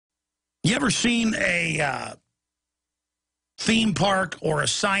You ever seen a theme park or a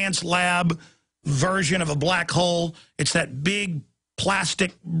science lab version of a black hole? It's that big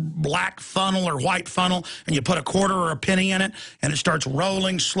plastic black funnel or white funnel, and you put a quarter or a penny in it, and it starts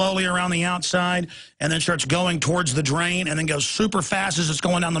rolling slowly around the outside, and then starts going towards the drain, and then goes super fast as it's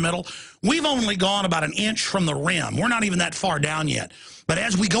going down the middle. We've only gone about an inch from the rim. We're not even that far down yet. But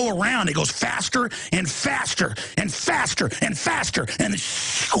as we go around, it goes faster and faster and faster and faster, and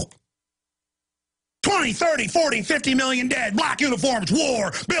 20, 30, 40, 50 million dead, black uniforms,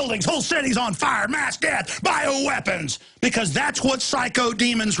 war, buildings, whole cities on fire, mass death, bioweapons. Because that's what psycho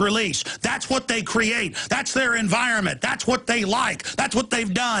demons release. That's what they create. That's their environment. That's what they like. That's what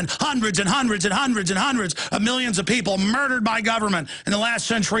they've done. Hundreds and hundreds and hundreds and hundreds of millions of people murdered by government in the last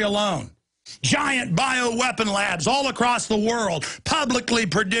century alone. Giant bioweapon labs all across the world publicly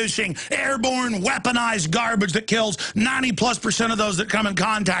producing airborne weaponized garbage that kills 90+% of those that come in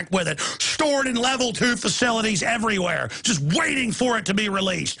contact with it. Stored in level 2 facilities everywhere, just waiting for it to be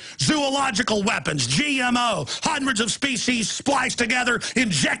released. Zoological weapons, GMO, hundreds of species spliced together,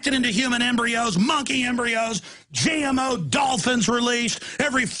 injected into human embryos, monkey embryos, GMO dolphins released,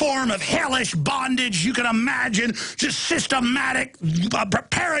 every form of hellish bondage you can imagine, just systematic,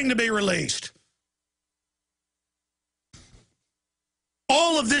 preparing to be released.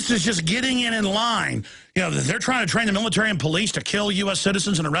 All of this is just getting in line. You know, they're trying to train the military and police to kill U.S.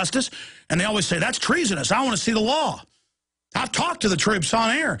 citizens and arrest us, and they always say, that's treasonous. I want to see the law. I've talked to the troops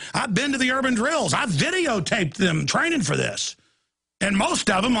on air. I've been to the urban drills. I've videotaped them training for this. And most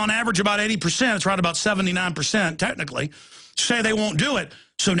of them, on average about 80%, it's right about 79% technically, say they won't do it.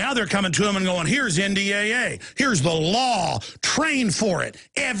 So now they're coming to them and going, here's NDAA, here's the law, train for it.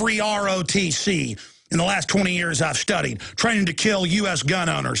 Every ROTC in the last 20 years I've studied, training to kill U.S. gun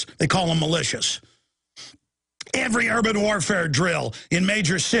owners. They call them militias. Every urban warfare drill in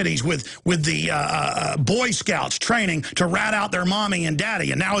major cities with the Boy Scouts training to rat out their mommy and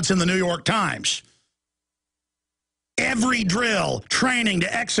daddy, and now it's in the New York Times. Every drill training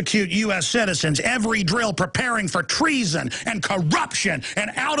to execute U.S. citizens, every drill preparing for treason and corruption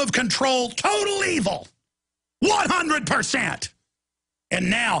and out-of-control total evil, 100%. And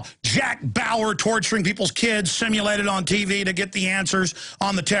now Jack Bauer torturing people's kids, simulated on TV to get the answers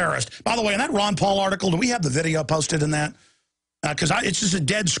on the terrorist. By the way, in that Ron Paul article, do we have the video posted in that? Because it's just a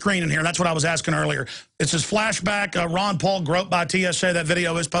dead screen in here. That's what I was asking earlier. It says flashback, Ron Paul groped by TSA. That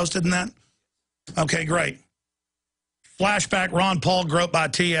video is posted in that? Okay, great. Flashback, Ron Paul groped by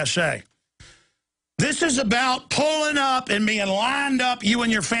TSA. This is about pulling up and being lined up, you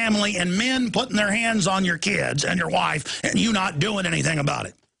and your family, and men putting their hands on your kids and your wife, and you not doing anything about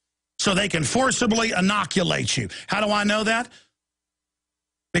it. So they can forcibly inoculate you. How do I know that?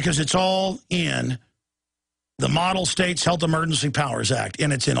 Because it's all in the Model States Health Emergency Powers Act,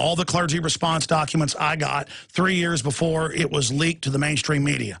 and it's in all the clergy response documents I got 3 years before it was leaked to the mainstream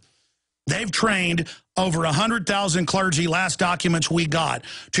media. They've trained over 100,000 clergy, last documents we got,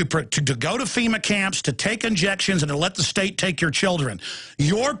 to go to FEMA camps, to take injections, and to let the state take your children.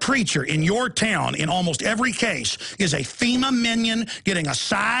 Your preacher in your town, in almost every case, is a FEMA minion getting a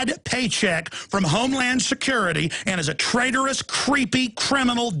side paycheck from Homeland Security and is a traitorous, creepy,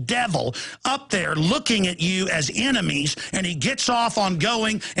 criminal devil up there looking at you as enemies, and he gets off on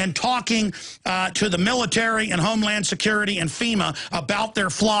going and talking to the military and Homeland Security and FEMA about their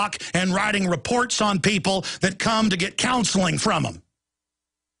flock and writing reports on people that come to get counseling from them.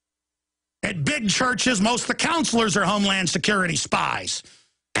 At big churches, most of the counselors are Homeland Security spies.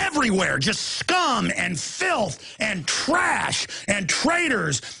 Everywhere, just scum and filth and trash and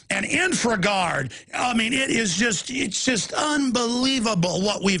traitors and InfraGard. I mean, it's just unbelievable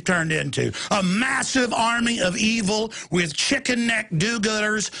what we've turned into. A massive army of evil with chicken neck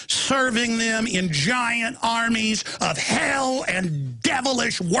do-gooders serving them in giant armies of hell and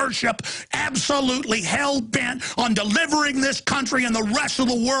devilish worship, absolutely hell-bent on delivering this country and the rest of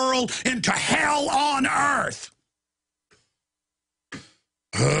the world into hell on earth.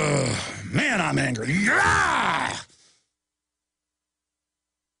 Man, I'm angry. Ah!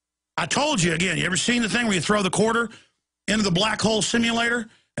 I told you again, you ever seen the thing where you throw the quarter into the black hole simulator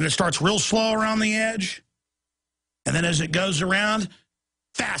and it starts real slow around the edge? And then as it goes around,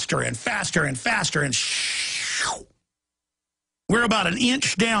 faster and faster and faster, and shoo, we're about an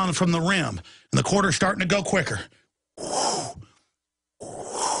inch down from the rim, and the quarter's starting to go quicker.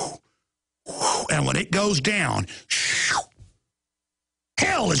 And when it goes down, shoo,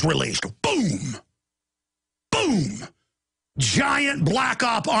 hell is released. Boom. Boom. Giant black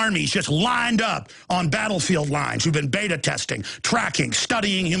op armies just lined up on battlefield lines who've been beta testing, tracking,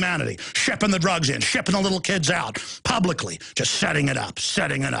 studying humanity, shipping the drugs in, shipping the little kids out publicly, just setting it up,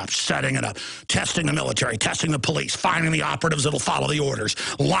 setting it up, setting it up, testing the military, testing the police, finding the operatives that'll follow the orders,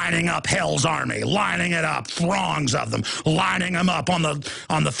 lining up Hell's Army, lining it up, throngs of them, lining them up on the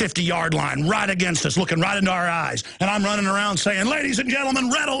 50-yard line, right against us, looking right into our eyes. And I'm running around saying, ladies and gentlemen,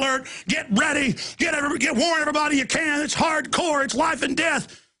 red alert, get ready, warn everybody you can, it's hardcore, it's life and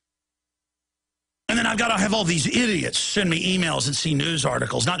death. And then I've got to have all these idiots send me emails and see news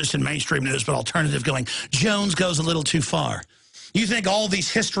articles, not just in mainstream news, but alternative, going, Jones goes a little too far. You think all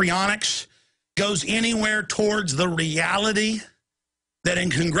these histrionics goes anywhere towards the reality that in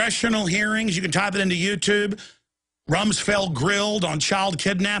congressional hearings, you can type it into YouTube, Rumsfeld grilled on child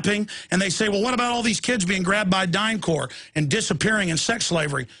kidnapping, and they say, well, what about all these kids being grabbed by DynCorp and disappearing in sex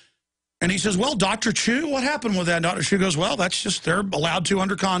slavery? And he says, well, Dr. Chu, what happened with that? Dr. Chu goes, well, that's just, they're allowed to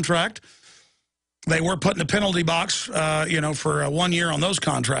under contract. They were put in the penalty box, you know, for 1 year on those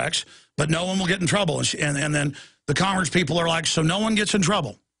contracts, but no one will get in trouble. And then the Congress people are like, so no one gets in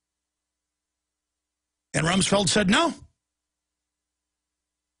trouble. And Rumsfeld said no.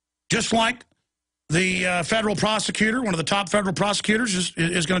 Just like the federal prosecutor, one of the top federal prosecutors,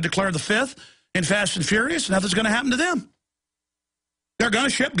 is going to declare the 5th in Fast and Furious. Nothing's going to happen to them. They're going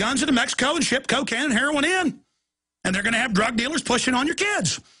to ship guns into Mexico and ship cocaine and heroin in. And they're going to have drug dealers pushing on your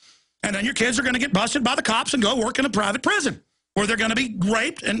kids. And then your kids are going to get busted by the cops and go work in a private prison, where they're going to be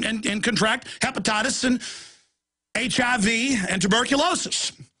raped and contract hepatitis and HIV and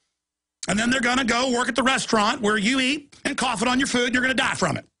tuberculosis. And then they're going to go work at the restaurant where you eat and cough it on your food, and you're going to die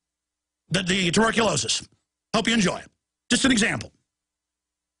from it. The tuberculosis. Hope you enjoy it. Just an example.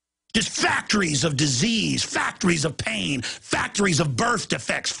 Just factories of disease, factories of pain, factories of birth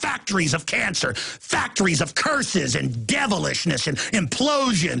defects, factories of cancer, factories of curses and devilishness and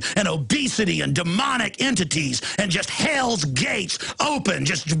implosion and obesity and demonic entities, and just hell's gates open,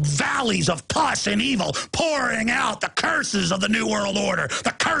 just valleys of pus and evil pouring out, the curses of the New World Order,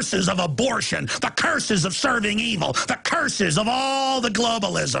 the curses of abortion, the curses of serving evil, the curses of all the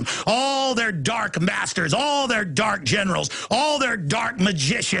globalism, all their dark masters, all their dark generals, all their dark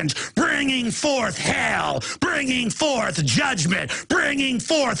magicians, bringing forth hell, bringing forth judgment, bringing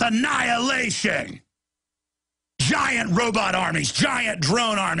forth annihilation. Giant robot armies, giant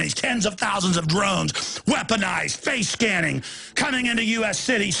drone armies, tens of thousands of drones, weaponized, face scanning, coming into U.S.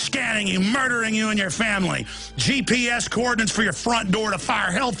 cities, scanning you, murdering you and your family. GPS coordinates for your front door to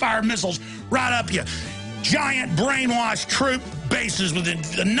fire hellfire missiles right up you. Giant brainwashed troop bases with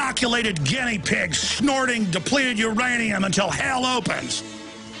inoculated guinea pigs snorting depleted uranium until hell opens.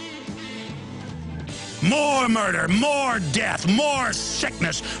 More murder, more death, more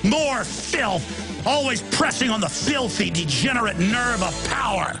sickness, more filth, always pressing on the filthy, degenerate nerve of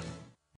power.